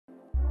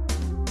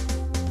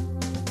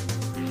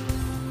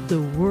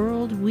The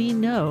world we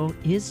know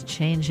is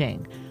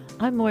changing.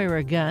 I'm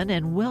Moira Gunn,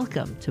 and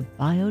welcome to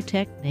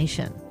Biotech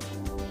Nation.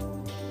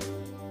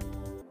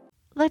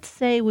 Let's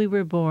say we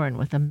were born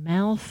with a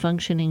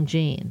malfunctioning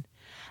gene.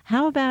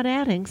 How about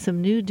adding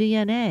some new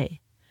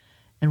DNA?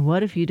 And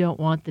what if you don't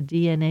want the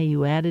DNA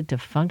you added to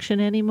function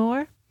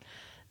anymore?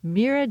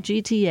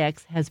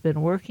 MeiraGTx has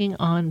been working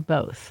on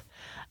both.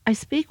 I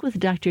speak with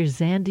Dr.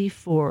 Zandy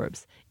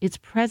Forbes, its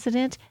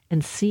president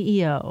and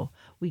CEO.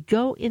 We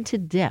go into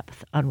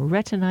depth on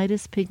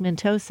retinitis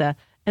pigmentosa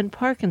and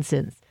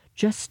Parkinson's,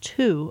 just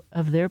two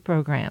of their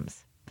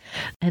programs.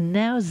 And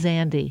now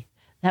Zandy,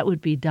 that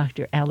would be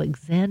Dr.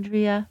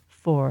 Alexandria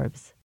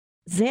Forbes.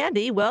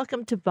 Zandy,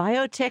 welcome to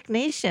Biotech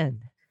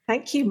Nation.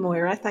 Thank you,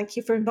 Moira. Thank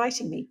you for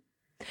inviting me.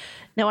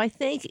 Now, I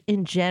think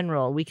in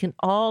general, we can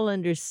all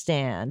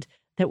understand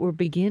that we're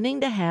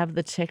beginning to have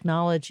the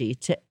technology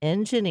to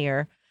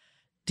engineer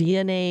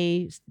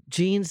DNA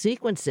gene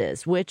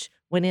sequences, which,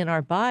 when in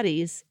our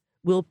bodies,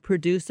 will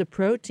produce a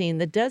protein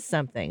that does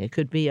something. It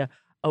could be a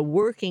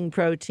working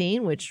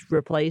protein, which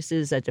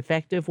replaces a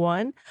defective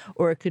one,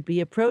 or it could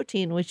be a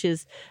protein, which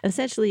is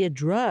essentially a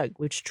drug,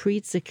 which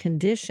treats a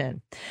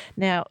condition.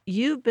 Now,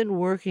 you've been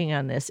working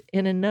on this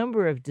in a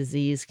number of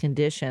disease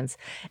conditions,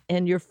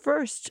 and your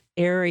first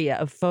area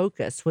of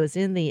focus was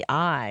in the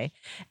eye,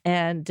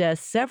 and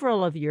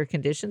several of your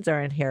conditions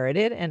are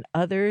inherited, and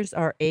others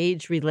are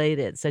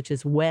age-related, such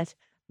as wet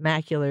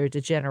macular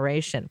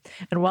degeneration.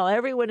 And while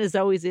everyone is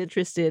always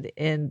interested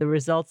in the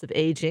results of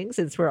aging,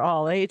 since we're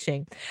all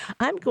aging,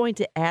 I'm going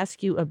to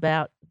ask you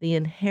about the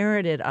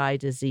inherited eye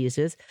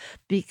diseases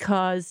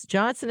because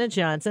Johnson &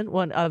 Johnson,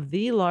 one of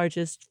the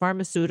largest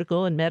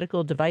pharmaceutical and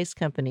medical device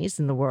companies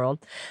in the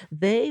world,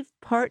 they've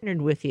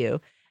partnered with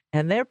you,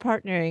 and they're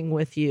partnering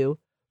with you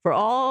for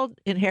all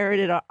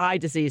inherited eye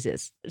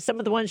diseases, some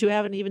of the ones you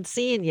haven't even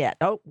seen yet.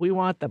 Oh, we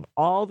want them,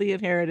 all the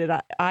inherited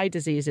eye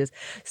diseases.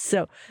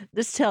 So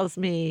this tells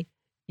me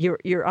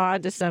you're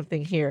on to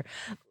something here.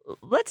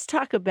 Let's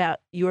talk about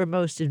your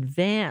most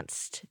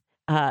advanced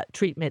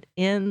treatment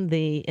in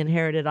the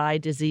inherited eye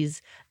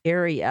disease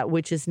area,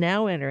 which is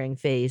now entering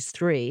phase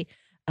 3,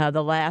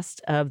 the last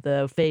of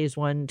the phase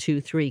 1,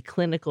 2, 3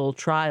 clinical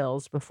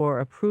trials before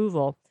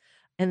approval.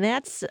 And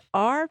that's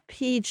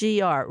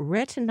RPGR,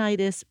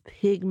 retinitis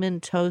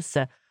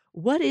pigmentosa.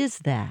 What is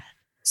that?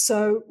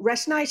 So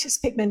retinitis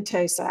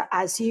pigmentosa,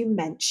 as you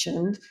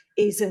mentioned,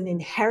 is an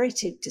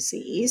inherited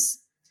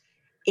disease.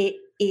 It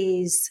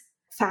is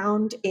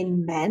found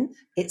in men.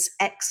 It's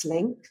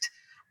X-linked,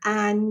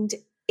 and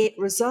it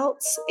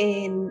results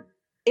in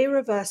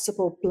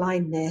irreversible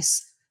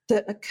blindness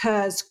that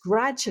occurs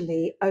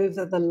gradually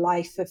over the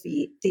life of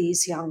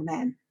these young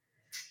men.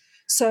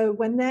 So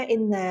when they're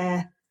in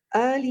their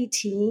early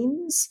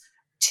teens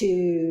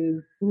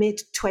to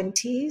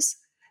mid-20s,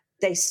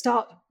 they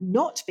start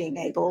not being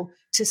able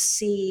to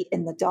see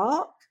in the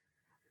dark,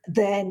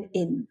 then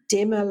in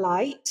dimmer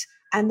light,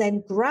 and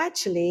then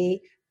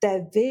gradually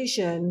their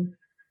vision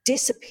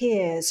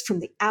disappears from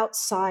the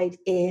outside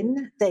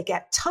in. They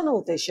get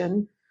tunnel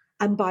vision,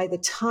 and by the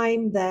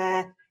time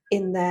they're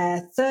in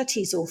their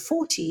 30s or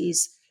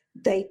 40s,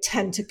 they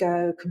tend to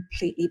go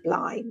completely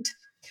blind.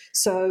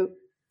 So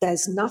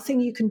there's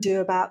nothing you can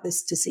do about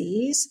this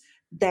disease.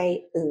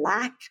 They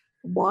lack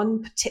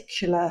one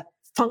particular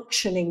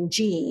functioning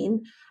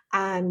gene,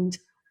 and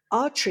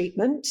our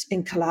treatment,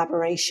 in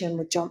collaboration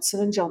with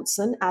Johnson &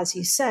 Johnson, as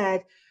you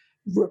said,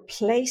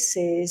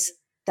 replaces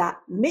that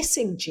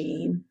missing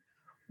gene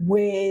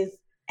with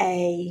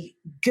a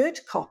good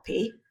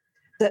copy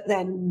that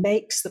then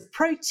makes the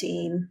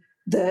protein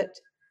that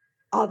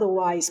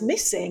otherwise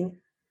missing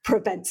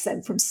prevents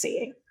them from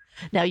seeing.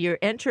 Now, you're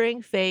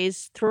entering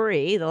phase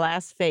 3, the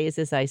last phase,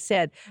 as I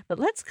said, but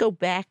let's go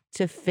back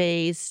to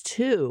phase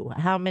 2.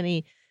 How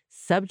many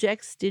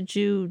subjects did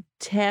you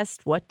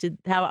test?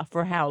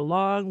 For how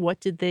long? What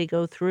did they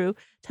go through?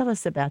 Tell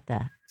us about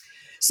that.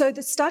 So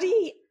the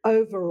study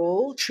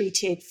overall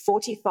treated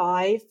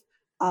 45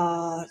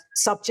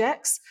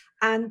 subjects,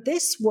 and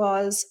this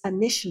was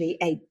initially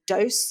a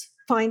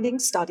dose-finding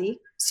study.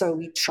 So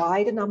we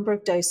tried a number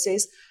of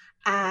doses,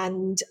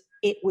 and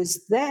it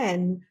was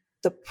then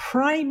the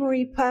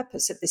primary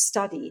purpose of this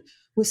study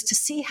was to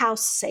see how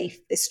safe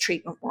this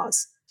treatment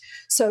was.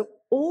 So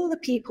all the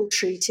people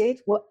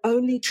treated were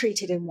only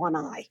treated in one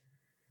eye.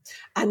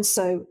 And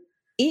so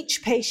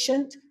each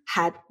patient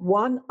had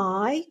one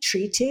eye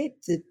treated.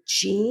 The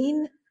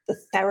gene, the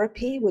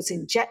therapy was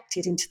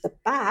injected into the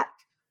back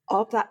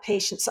of that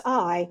patient's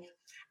eye.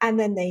 And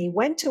then they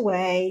went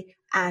away,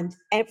 and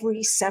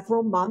every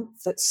several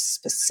months at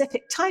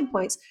specific time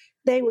points,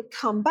 they would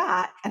come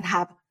back and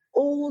have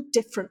all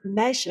different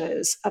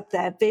measures of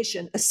their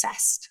vision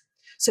assessed.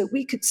 So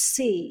we could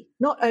see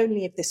not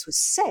only if this was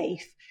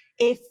safe,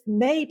 if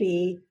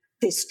maybe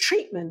this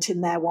treatment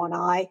in their one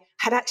eye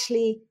had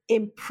actually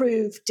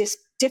improved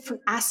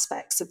different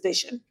aspects of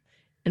vision.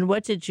 And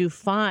what did you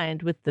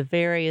find with the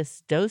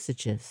various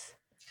dosages?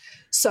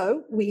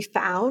 So we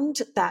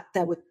found that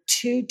there were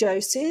 2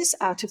 doses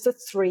out of the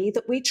 3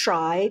 that we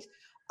tried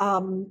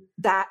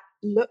that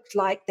looked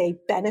like they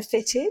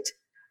benefited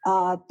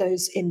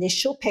those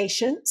initial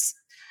patients,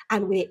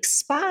 and we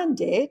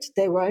expanded.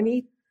 There were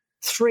only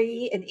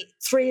three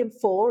and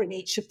four in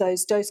each of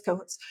those dose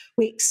cohorts.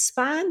 We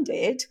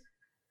expanded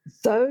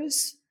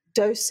those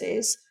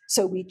doses,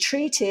 so we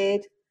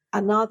treated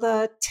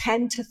another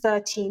 10 to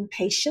 13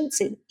 patients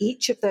in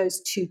each of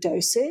those two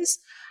doses.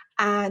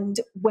 And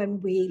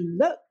when we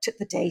looked at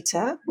the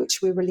data,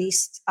 which we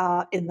released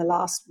in the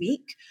last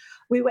week,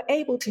 we were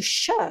able to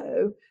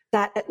show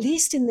that at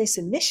least in this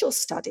initial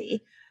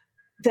study,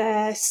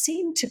 there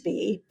seemed to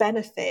be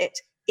benefit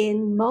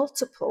in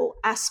multiple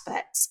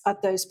aspects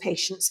of those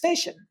patients'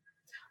 vision.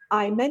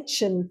 I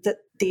mentioned that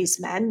these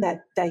men,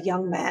 they're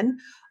young men,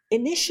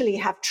 initially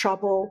have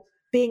trouble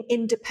being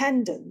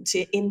independent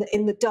in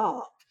the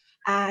dark.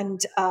 And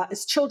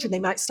as children, they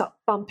might start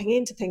bumping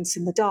into things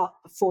in the dark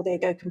before they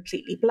go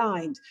completely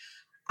blind.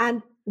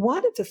 And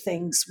one of the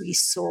things we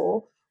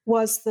saw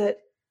was that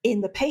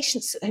in the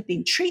patients that had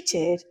been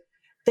treated,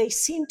 they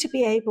seemed to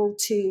be able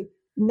to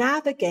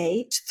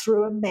navigate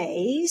through a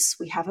maze.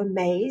 We have a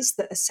maze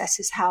that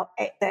assesses how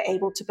they're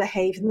able to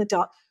behave in the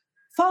dark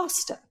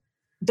faster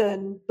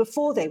than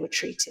before they were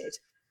treated.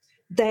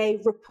 They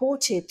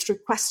reported through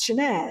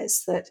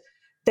questionnaires that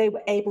they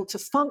were able to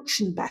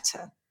function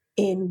better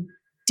in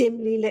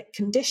dimly lit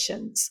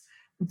conditions.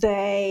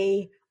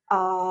 They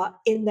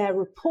in their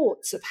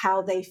reports of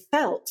how they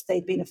felt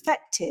they'd been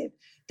effective,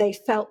 they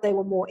felt they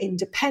were more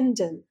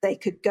independent. They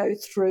could go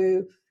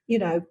through,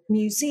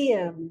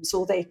 museums,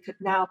 or they could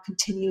now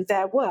continue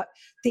their work.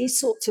 These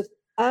sorts of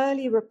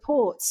early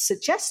reports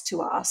suggest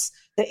to us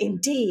that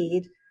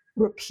indeed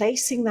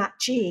replacing that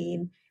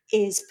gene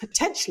is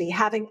potentially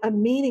having a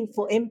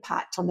meaningful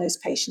impact on those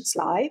patients'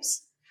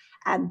 lives.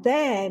 And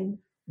then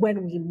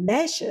when we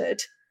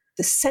measured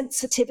the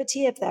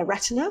sensitivity of their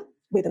retina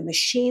with a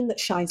machine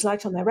that shines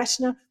light on their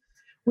retina,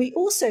 we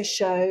also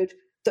showed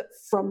that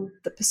from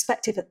the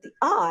perspective of the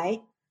eye,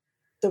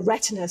 the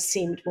retina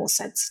seemed more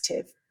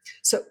sensitive.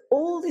 So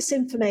all this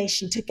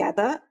information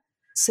together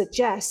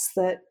suggests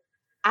that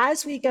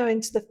as we go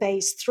into the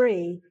phase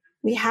 3,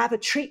 we have a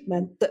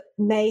treatment that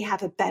may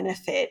have a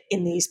benefit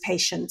in these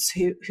patients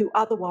who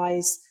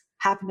otherwise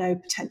have no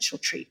potential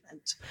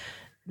treatment.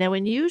 Now,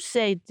 when you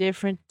say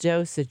different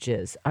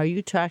dosages, are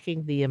you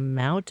talking the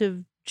amount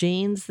of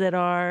genes that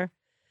are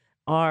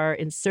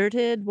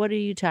inserted? What are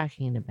you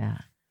talking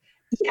about?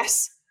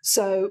 Yes.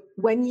 So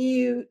when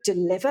you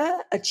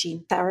deliver a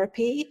gene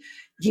therapy,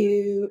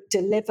 you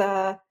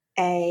deliver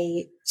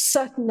a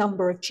certain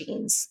number of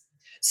genes.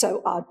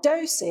 So our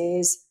dose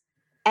is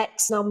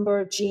X number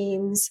of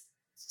genes,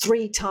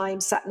 3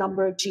 times that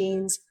number of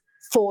genes,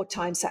 4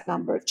 times that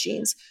number of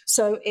genes.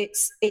 So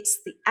it's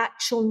the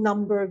actual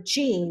number of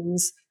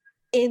genes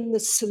in the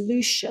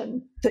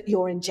solution that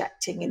you're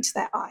injecting into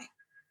their eye.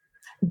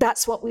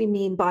 That's what we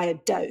mean by a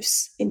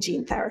dose in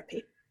gene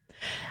therapy.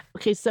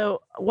 Okay,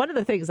 so one of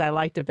the things I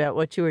liked about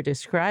what you were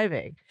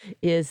describing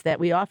is that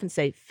we often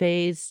say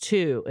phase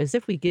 2, as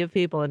if we give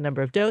people a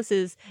number of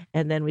doses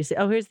and then we say,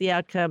 oh, here's the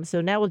outcome.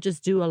 So now we'll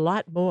just do a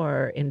lot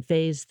more in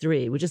phase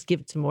 3. We just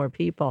give it to more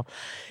people.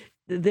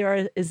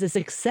 There is this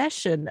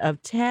succession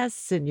of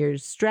tests and you're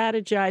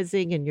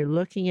strategizing and you're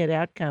looking at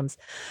outcomes.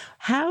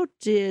 How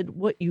did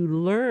what you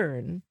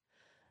learn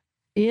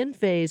in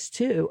phase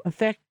 2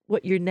 affect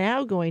what you're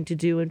now going to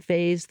do in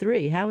phase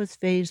 3? How is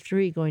phase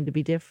 3 going to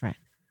be different?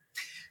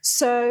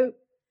 So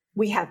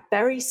we have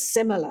very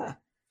similar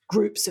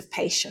groups of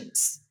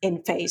patients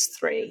in phase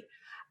 3.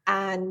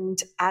 And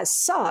as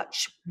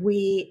such,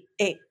 we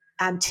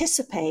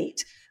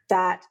anticipate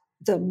that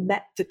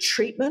the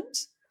treatment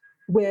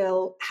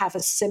will have a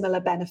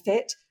similar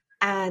benefit.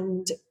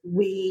 And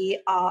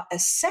we are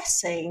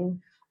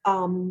assessing,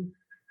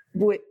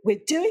 we're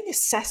doing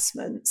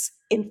assessments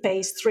in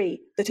phase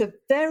 3 that are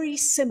very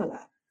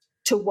similar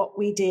to what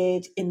we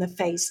did in the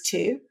phase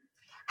 2.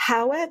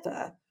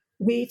 However,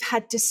 we've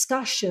had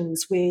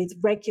discussions with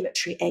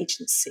regulatory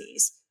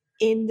agencies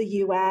in the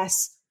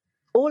US,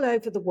 all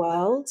over the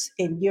world,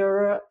 in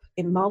Europe,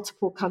 in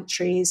multiple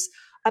countries,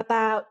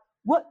 about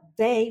what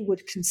they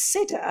would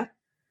consider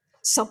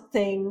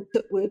something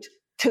that would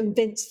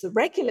convince the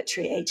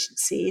regulatory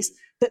agencies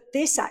that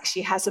this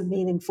actually has a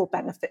meaningful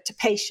benefit to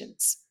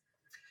patients.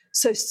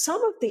 So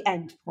some of the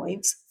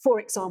endpoints, for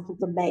example,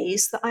 the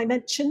maze that I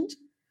mentioned,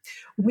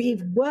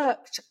 we've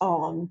worked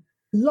on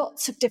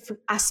lots of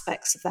different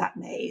aspects of that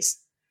maze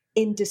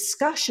in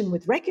discussion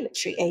with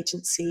regulatory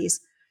agencies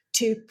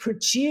to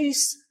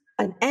produce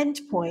an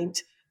endpoint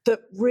that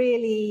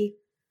really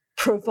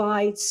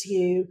provides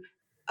you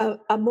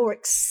a more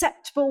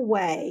acceptable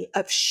way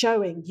of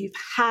showing you've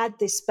had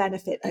this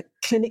benefit, a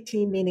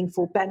clinically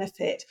meaningful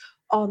benefit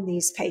on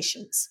these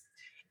patients.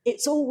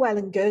 It's all well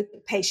and good, the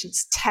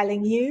patients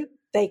telling you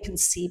they can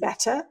see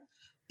better,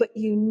 but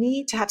you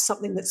need to have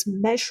something that's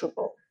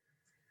measurable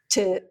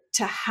to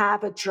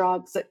have a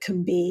drug that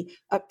can be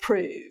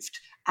approved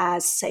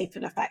as safe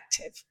and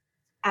effective.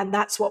 And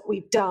that's what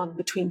we've done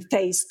between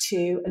phase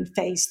 2 and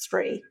phase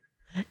 3.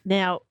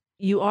 Now,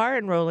 you are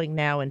enrolling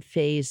now in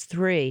phase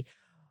 3.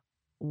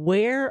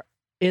 Where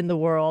in the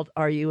world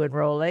are you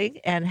enrolling,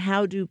 and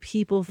how do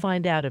people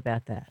find out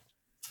about that?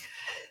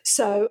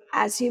 So,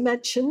 as you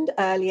mentioned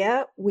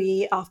earlier,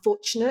 we are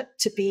fortunate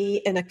to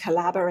be in a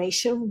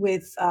collaboration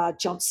with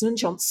Johnson and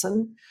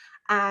Johnson,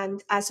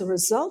 and as a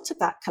result of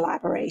that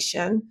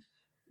collaboration,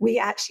 we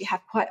actually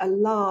have quite a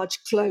large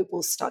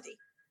global study.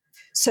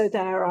 So,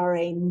 there are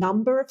a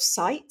number of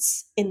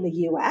sites in the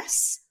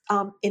US.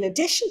 In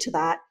addition to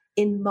that,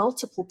 in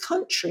multiple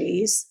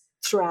countries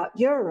throughout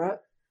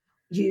Europe,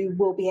 you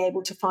will be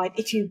able to find,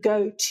 if you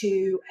go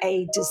to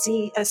a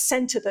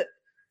center that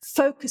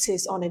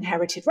focuses on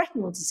inherited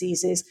retinal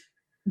diseases,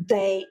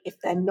 they, if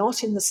they're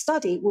not in the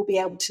study, will be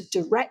able to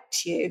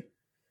direct you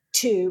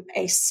to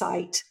a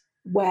site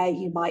where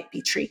you might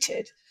be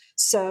treated.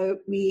 So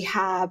we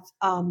have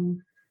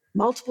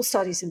multiple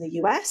studies in the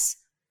US,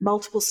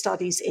 multiple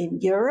studies in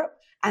Europe,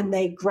 and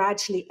they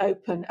gradually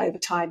open over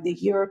time. The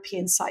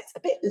European sites a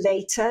bit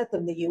later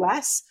than the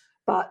US,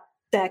 but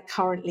they're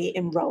currently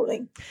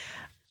enrolling.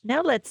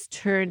 Now let's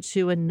turn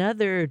to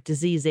another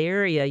disease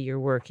area you're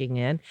working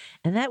in,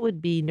 and that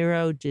would be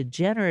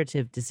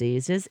neurodegenerative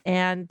diseases.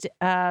 And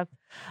I,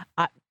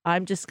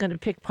 I'm just going to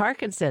pick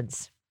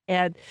Parkinson's.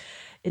 And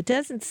it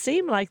doesn't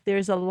seem like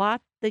there's a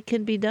lot that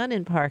can be done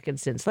in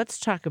Parkinson's. Let's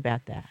talk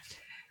about that.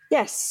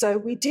 Yes, so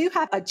we do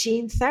have a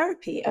gene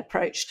therapy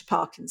approach to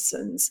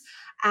Parkinson's.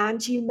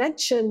 And you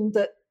mentioned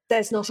that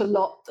there's not a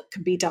lot that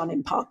can be done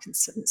in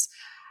Parkinson's.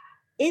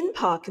 In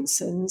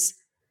Parkinson's,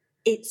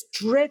 it's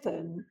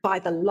driven by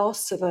the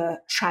loss of a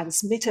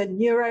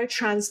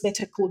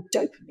neurotransmitter called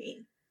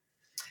dopamine.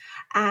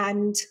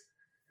 And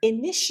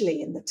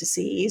initially in the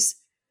disease,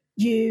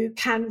 you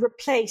can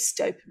replace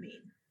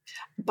dopamine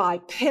by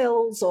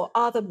pills or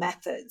other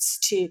methods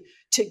to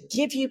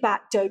give you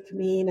back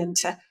dopamine and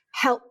to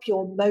help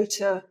your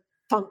motor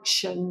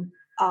function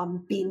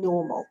be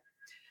normal.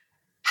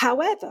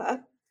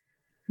 However,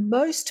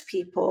 most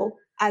people,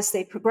 as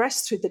they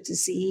progress through the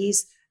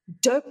disease,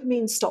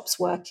 dopamine stops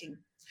working.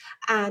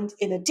 And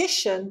in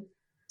addition,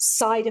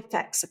 side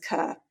effects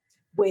occur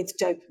with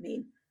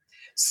dopamine.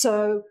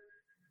 So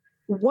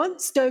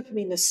once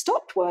dopamine has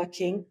stopped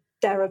working,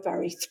 there are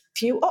very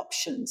few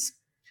options.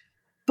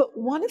 But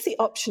one of the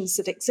options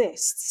that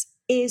exists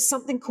is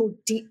something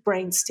called deep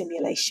brain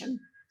stimulation.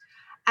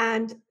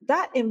 And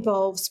that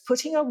involves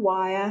putting a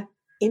wire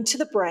into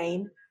the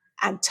brain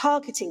and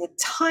targeting a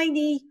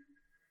tiny,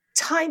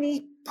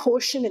 tiny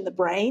portion in the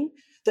brain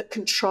that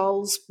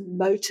controls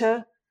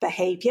motor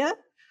behavior.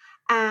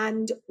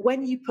 And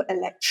when you put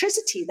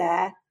electricity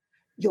there,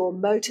 your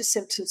motor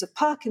symptoms of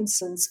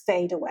Parkinson's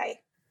fade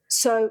away.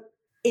 So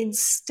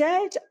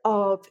instead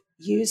of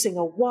using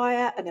a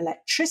wire and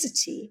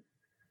electricity,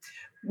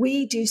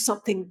 we do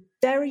something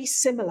very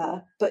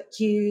similar, but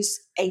use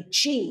a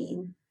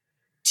gene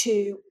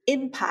to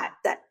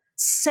impact that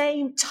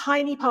same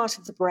tiny part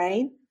of the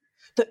brain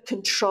that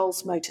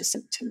controls motor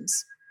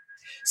symptoms.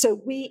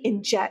 So we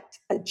inject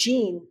a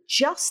gene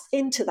just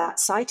into that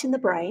site in the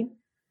brain.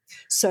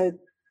 So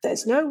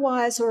there's no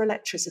wires or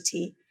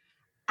electricity.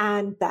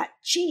 And that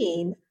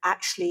gene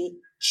actually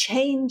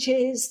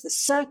changes the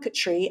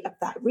circuitry of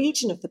that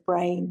region of the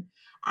brain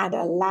and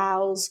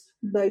allows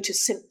motor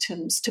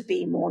symptoms to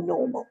be more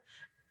normal.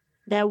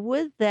 Now,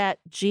 would that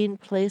gene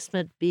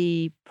placement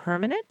be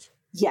permanent?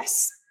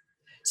 Yes.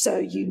 So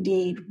you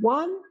need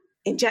one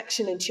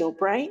injection into your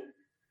brain,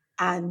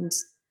 and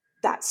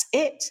that's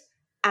it.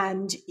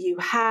 And you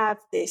have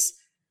this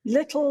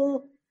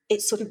little,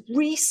 it's sort of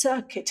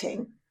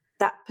recircuiting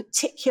that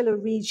particular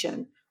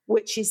region,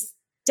 which is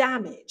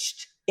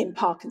damaged in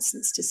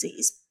Parkinson's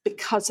disease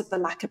because of the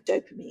lack of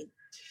dopamine.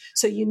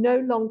 So you no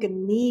longer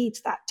need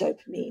that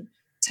dopamine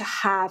to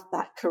have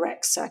that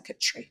correct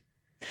circuitry.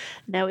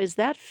 Now, is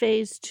that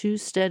phase 2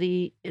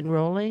 study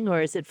enrolling,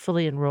 or is it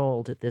fully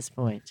enrolled at this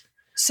point?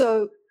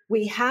 So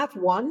we have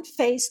one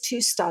phase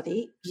 2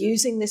 study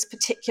using this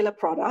particular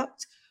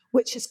product,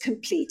 which is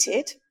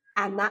completed.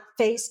 And that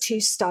phase 2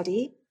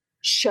 study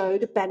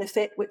showed a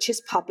benefit which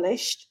is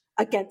published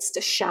against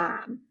a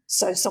sham.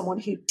 So someone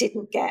who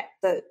didn't get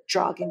the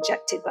drug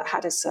injected but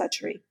had a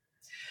surgery.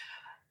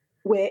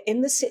 We're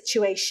in the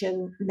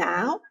situation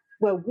now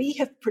where we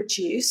have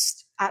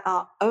produced at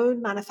our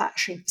own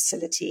manufacturing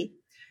facility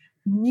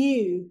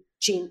new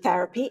gene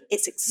therapy.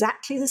 It's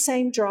exactly the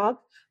same drug,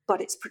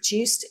 but it's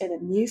produced in a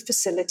new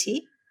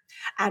facility.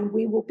 And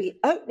we will be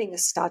opening a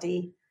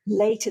study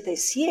later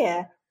this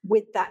year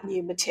with that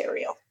new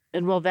material.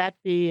 And will that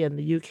be in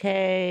the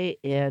UK,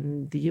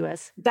 in the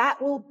US?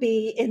 That will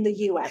be in the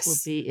US. Will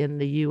be in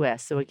the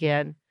US. So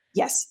again,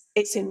 yes,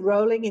 it's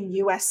enrolling in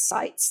US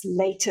sites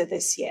later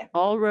this year.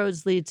 All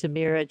roads lead to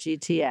Mira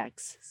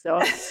GTX.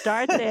 So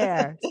start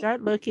there,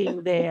 start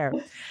looking there.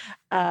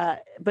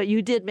 But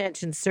you did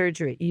mention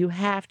surgery. You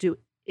have to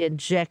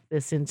inject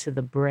this into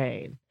the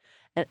brain.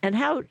 And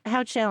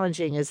how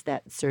challenging is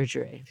that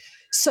surgery?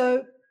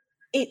 So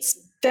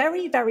it's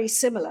very, very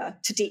similar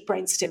to deep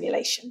brain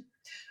stimulation.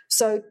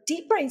 So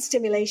deep brain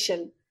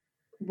stimulation,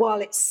 while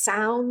it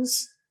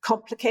sounds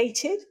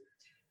complicated,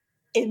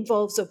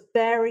 involves a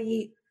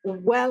very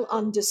well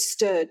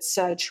understood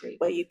surgery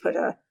where you put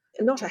a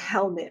not a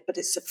helmet, but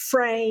it's a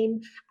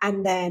frame,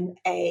 and then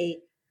a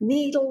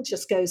needle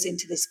just goes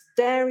into this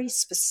very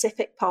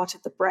specific part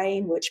of the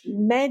brain, which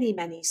many,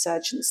 many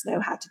surgeons know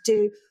how to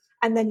do.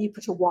 And then you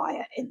put a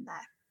wire in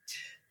there.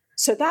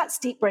 So that's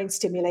deep brain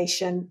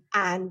stimulation,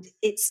 and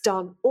it's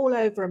done all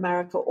over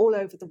America, all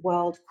over the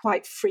world,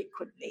 quite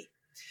frequently.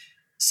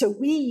 So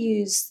we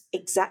use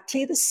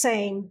exactly the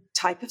same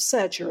type of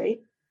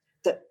surgery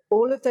that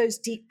all of those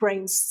deep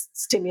brain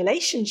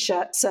stimulation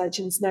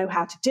surgeons know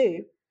how to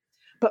do.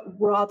 But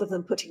rather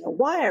than putting a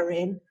wire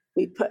in,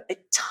 we put a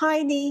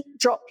tiny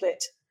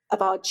droplet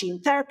of our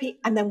gene therapy,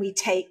 and then we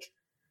take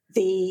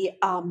the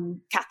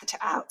catheter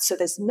out. So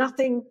there's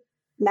nothing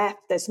left,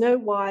 there's no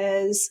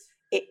wires.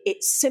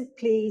 It's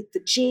simply the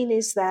gene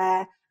is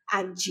there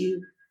and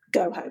you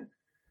go home.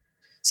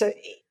 So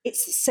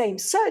it's the same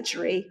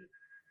surgery,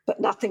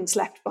 but nothing's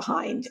left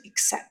behind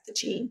except the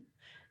gene.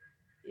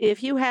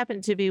 If you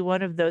happen to be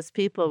one of those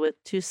people with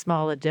too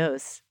small a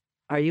dose,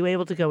 are you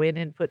able to go in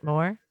and put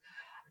more?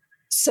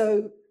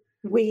 So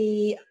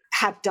we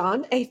have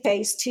done a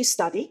phase 2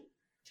 study,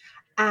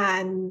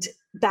 and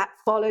that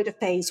followed a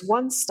phase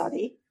 1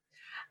 study.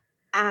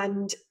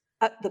 And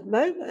at the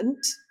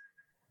moment,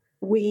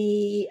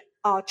 we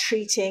are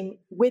treating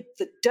with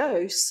the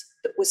dose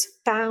that was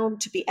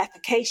found to be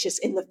efficacious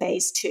in the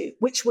phase 2,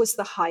 which was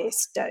the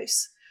highest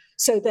dose.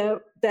 So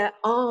there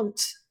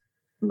aren't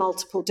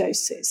multiple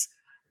doses.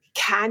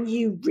 Can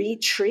you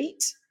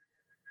retreat?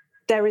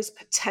 There is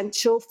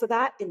potential for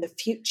that in the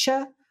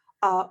future.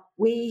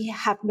 We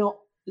have not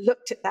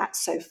looked at that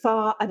so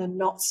far and are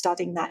not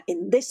studying that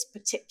in this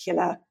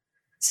particular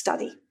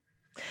study.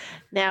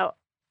 Now,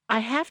 I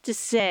have to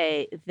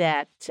say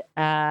that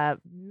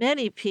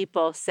many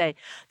people say,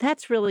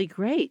 that's really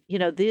great.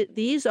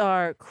 These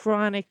are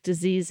chronic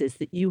diseases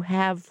that you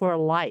have for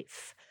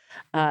life.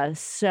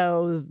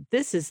 So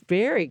this is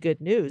very good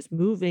news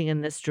moving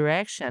in this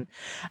direction.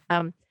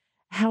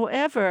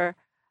 However,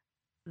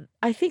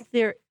 I think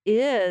there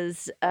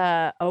is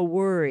a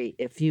worry,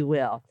 if you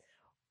will.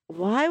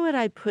 Why would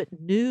I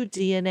put new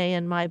DNA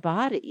in my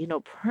body,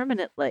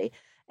 permanently?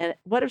 And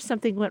what if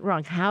something went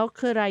wrong? How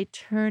could I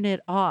turn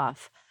it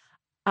off?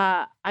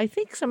 I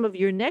think some of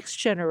your next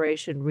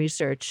generation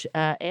research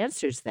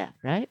answers that,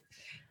 right?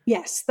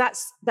 Yes,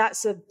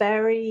 that's a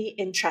very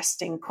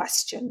interesting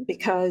question,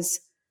 because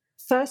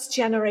first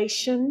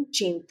generation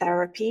gene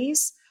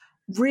therapies,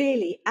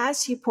 really,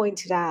 as you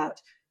pointed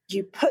out,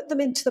 you put them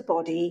into the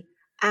body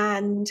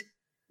and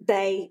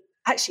they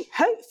actually,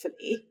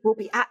 hopefully, will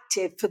be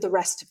active for the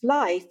rest of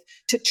life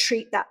to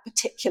treat that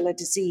particular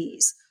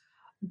disease.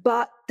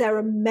 But there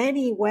are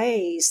many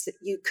ways that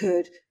you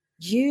could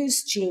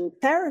use gene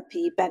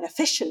therapy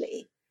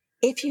beneficially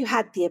if you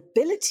had the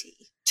ability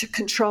to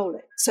control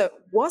it, so it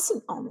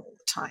wasn't on all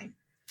the time.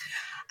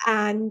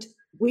 And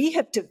we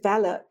have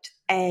developed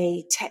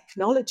a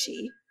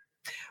technology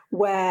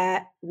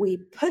where we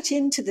put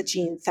into the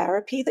gene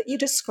therapy that you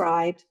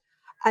described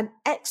an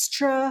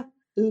extra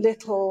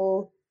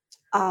little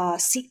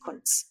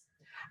sequence.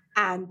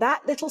 And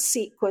that little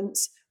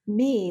sequence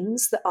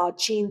means that our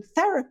gene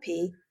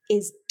therapy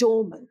is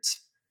dormant.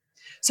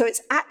 So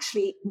it's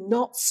actually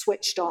not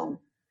switched on.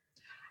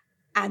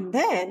 And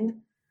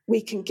then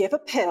we can give a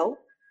pill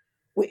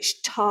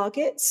which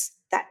targets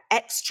that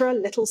extra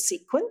little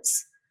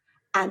sequence.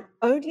 And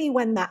only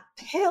when that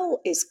pill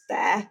is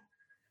there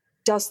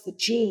does the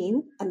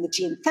gene and the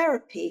gene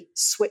therapy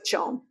switch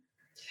on.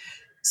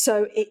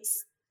 So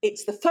it's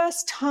the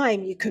first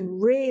time you can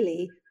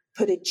really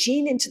put a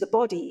gene into the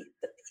body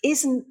that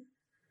isn't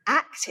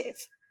active,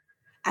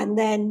 and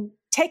then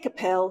take a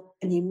pill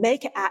and you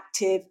make it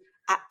active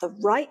at the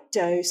right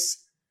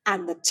dose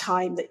and the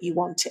time that you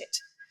want it.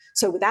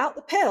 So without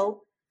the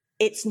pill,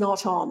 it's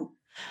not on.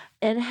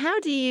 And how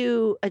do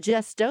you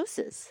adjust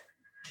doses?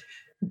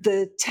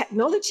 The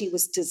technology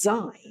was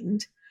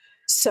designed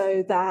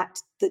so that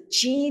the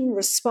gene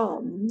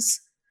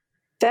responds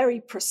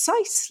very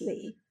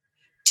precisely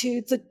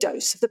to the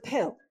dose of the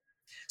pill.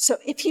 So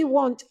if you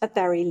want a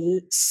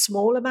very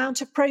small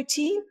amount of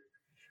protein,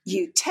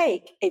 you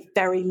take a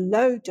very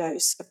low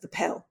dose of the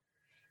pill.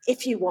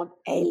 If you want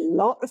a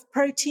lot of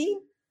protein,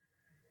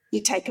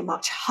 you take a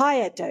much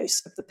higher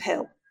dose of the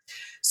pill.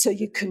 So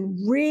you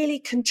can really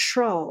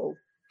control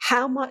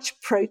how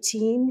much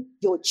protein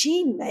your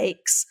gene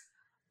makes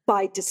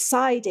by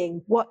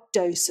deciding what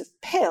dose of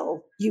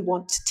pill you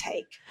want to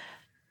take.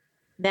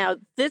 Now,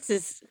 this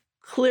is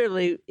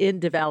clearly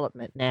in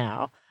development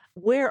now.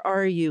 Where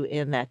are you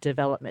in that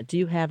development? Do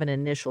you have an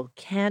initial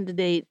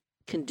candidate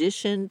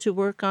condition to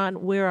work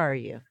on? Where are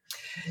you?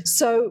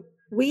 So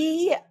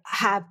we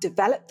have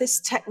developed this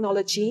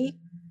technology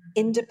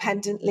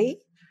independently,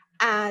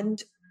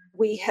 and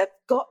we have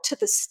got to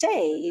the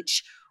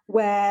stage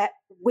where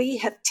we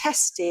have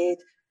tested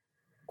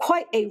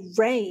quite a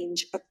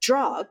range of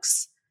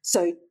drugs,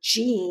 so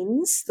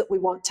genes that we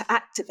want to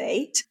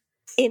activate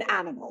in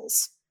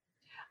animals.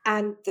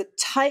 And the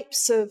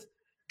types of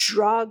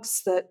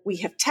drugs that we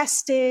have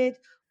tested,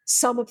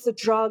 some of the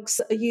drugs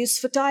that are used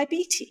for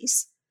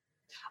diabetes,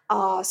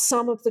 are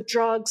some of the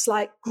drugs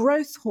like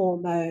growth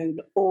hormone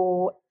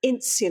or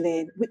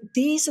insulin.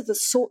 These are the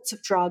sorts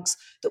of drugs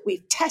that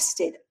we've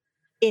tested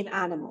in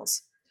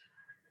animals.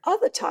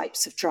 Other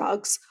types of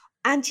drugs,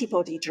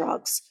 antibody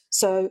drugs,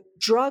 so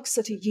drugs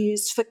that are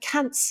used for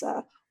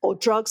cancer or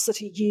drugs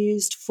that are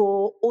used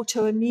for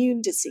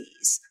autoimmune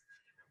disease.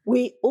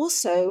 We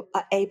also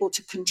are able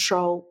to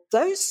control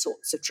those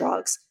sorts of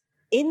drugs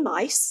in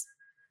mice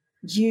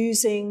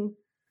using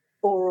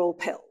oral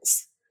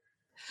pills.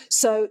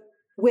 So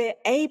we're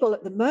able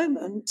at the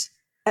moment,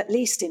 at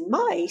least in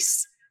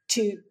mice,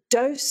 to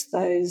dose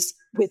those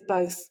with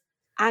both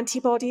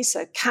antibodies,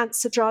 so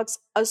cancer drugs,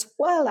 as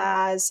well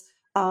as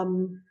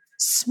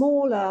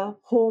smaller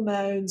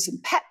hormones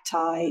and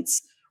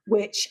peptides,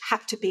 which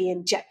have to be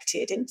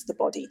injected into the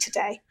body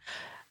today.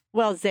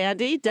 Well,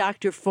 Zandy,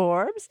 Dr.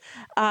 Forbes,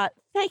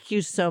 thank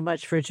you so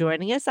much for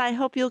joining us. I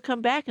hope you'll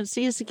come back and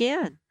see us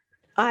again.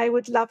 I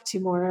would love to,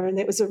 Maura, and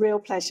it was a real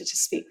pleasure to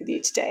speak with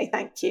you today.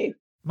 Thank you.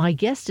 My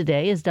guest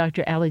today is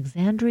Dr.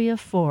 Alexandria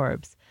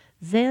Forbes.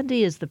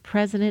 Zandy is the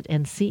president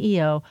and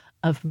CEO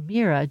of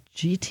Mira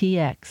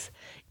GTX.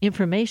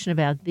 Information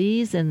about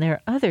these and their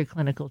other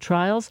clinical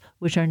trials,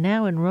 which are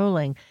now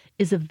enrolling,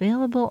 is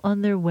available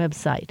on their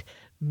website,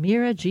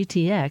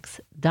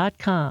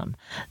 miragtx.com.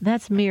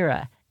 That's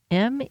Mira,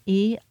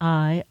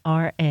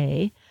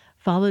 MEIRA,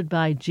 followed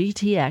by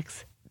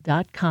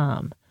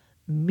GTX.com.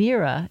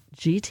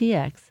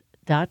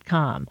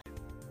 miragtx.com.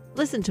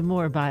 Listen to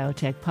more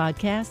biotech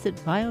podcasts at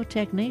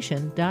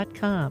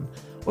biotechnation.com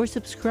or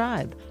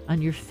subscribe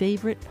on your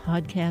favorite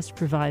podcast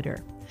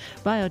provider.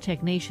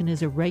 Biotech Nation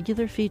is a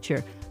regular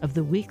feature of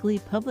the weekly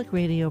public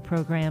radio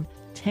program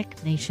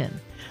Tech Nation.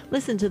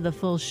 Listen to the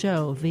full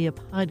show via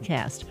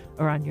podcast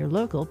or on your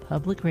local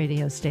public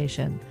radio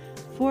station.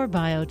 For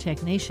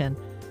Biotech Nation,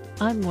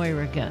 I'm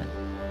Moira Gunn.